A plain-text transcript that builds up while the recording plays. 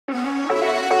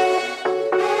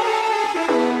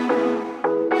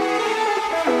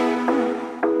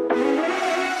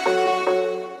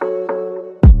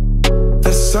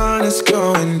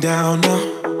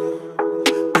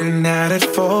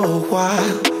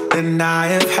and I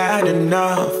have had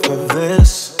enough of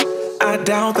this. I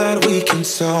doubt that we can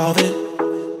solve it.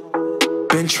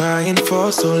 Been trying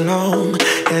for so long,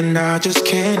 and I just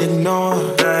can't ignore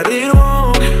that it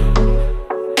won't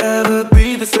ever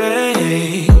be the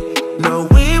same. No,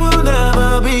 we will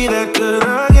never be that good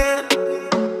again.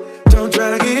 Don't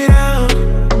drag it out,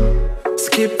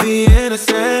 skip the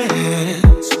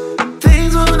innocence.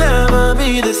 Things will never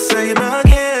be the same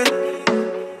again.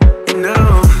 You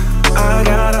know, I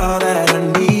got all that I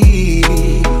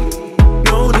need.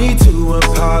 No need to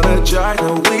apologize,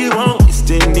 no, we won't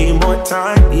waste any more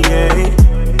time, yeah.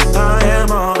 I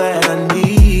am all that I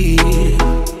need.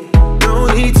 No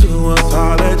need to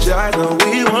apologize, no,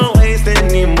 we won't waste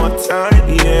any more time,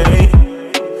 yeah.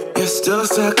 You're still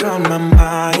stuck on my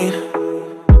mind,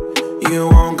 you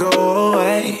won't go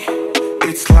away.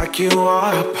 It's like you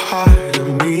are a part of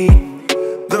me,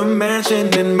 the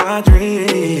mansion in my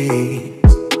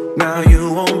dreams. Now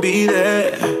you won't be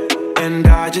there, and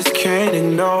I just can't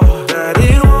ignore that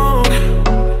it won't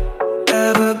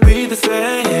ever be the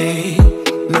same.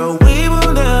 No, we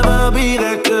will never be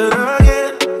that good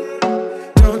again.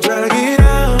 Don't drag it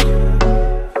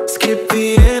out, skip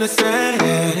the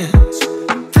innocence.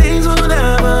 Things will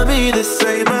never be the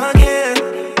same again.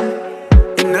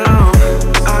 You know,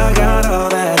 I got all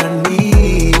that I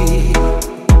need.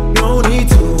 No need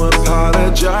to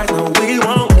apologize, no, we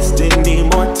won't waste any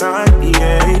more time,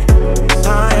 yeah.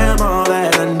 I am all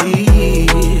that I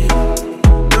need.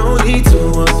 No need to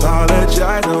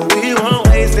apologize, no, we won't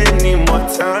waste any more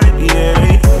time,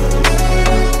 yeah.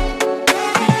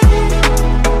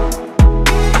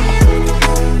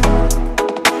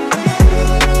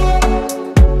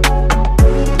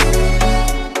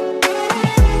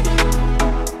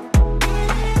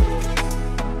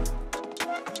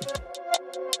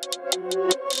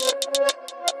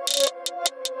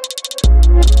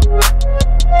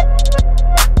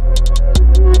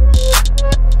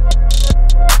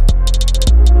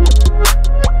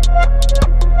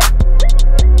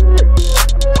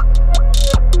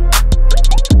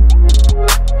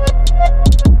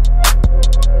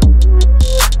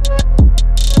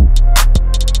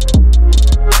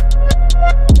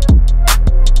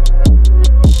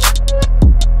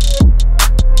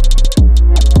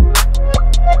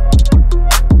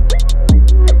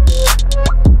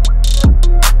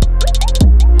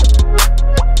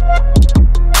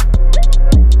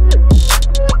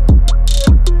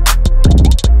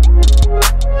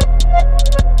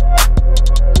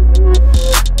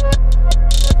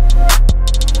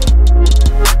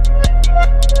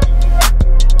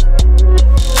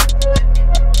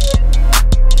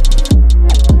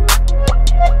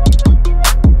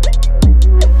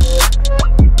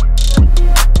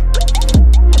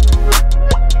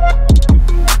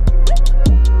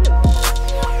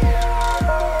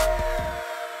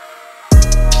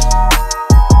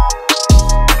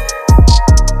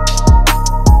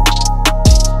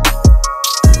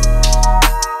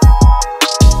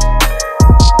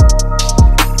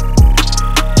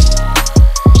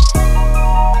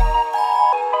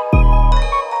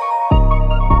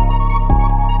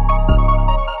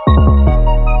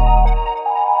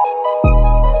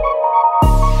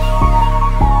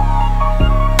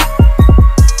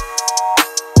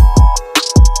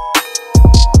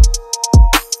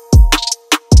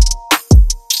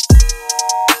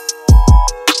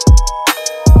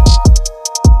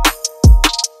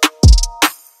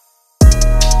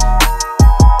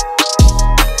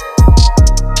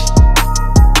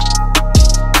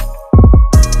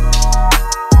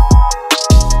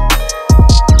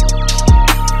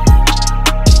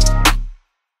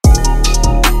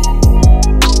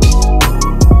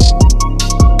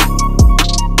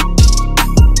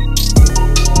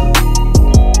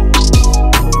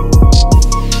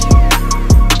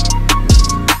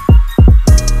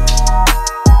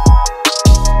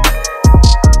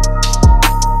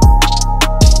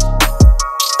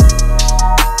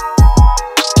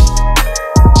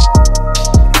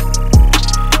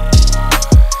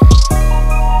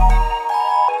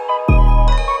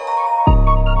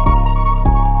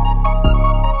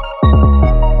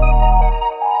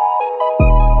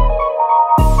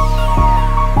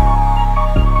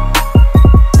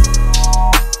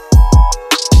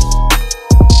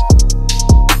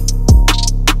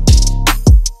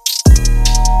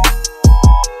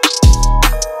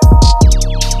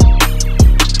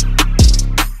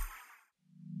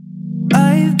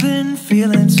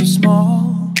 feeling so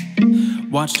small.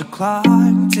 Watch the clock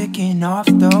ticking off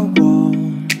the wall.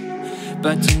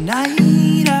 But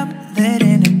tonight I'm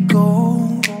letting it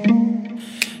go.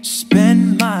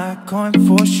 Spend my coin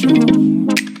for sure.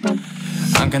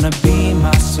 I'm gonna be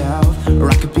myself, or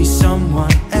I could be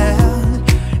someone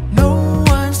else. No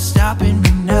one's stopping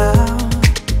me now.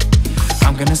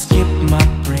 I'm gonna skip my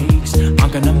breaks,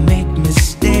 I'm gonna make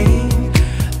mistakes.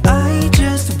 I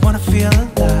just wanna feel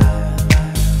alive.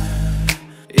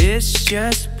 It's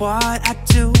just what I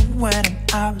do when I'm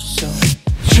out, so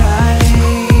try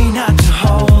not to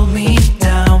hold me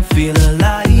down. Feel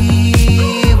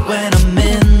alive when I'm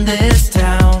in this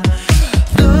town.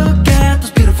 Look at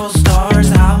those beautiful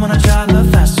stars. I wanna drive a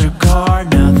faster car.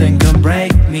 Nothing can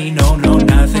break me, no, no,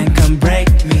 nothing can break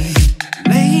me.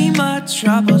 Lay my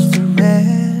troubles to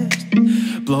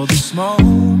rest. Blow the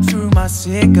smoke through my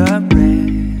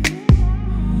cigarette.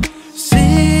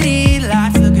 City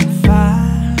lights looking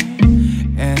fine,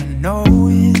 and I know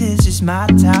this is my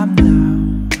time now.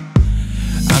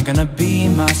 I'm gonna be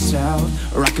myself,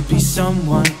 or I could be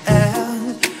someone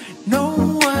else.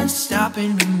 No one's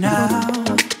stopping me now.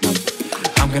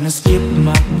 I'm gonna skip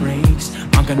my breaks,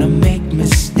 I'm gonna make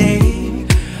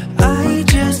mistakes. I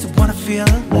just wanna feel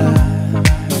alive.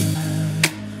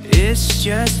 It's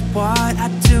just what I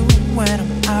do when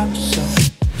I'm out, so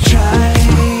try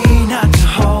not to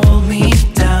hold me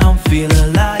down. Feel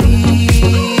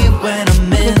alive when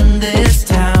I'm in this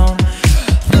town.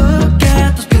 Look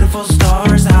at those beautiful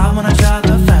stars. I wanna drive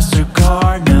a faster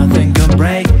car. Nothing can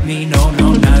break me, no,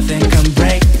 no, nothing can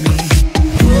break me.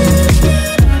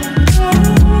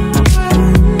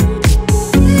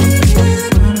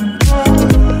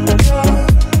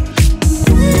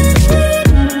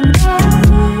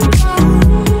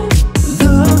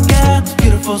 Look at those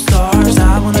beautiful stars.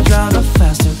 I wanna drive a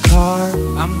faster car.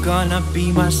 I'm gonna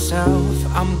be myself,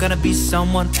 I'm gonna be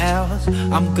someone else.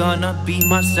 I'm gonna be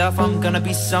myself, I'm gonna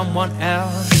be someone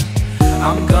else.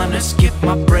 I'm gonna skip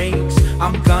my breaks,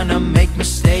 I'm gonna make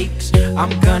mistakes.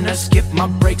 I'm gonna skip my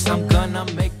breaks, I'm gonna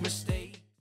make mistakes.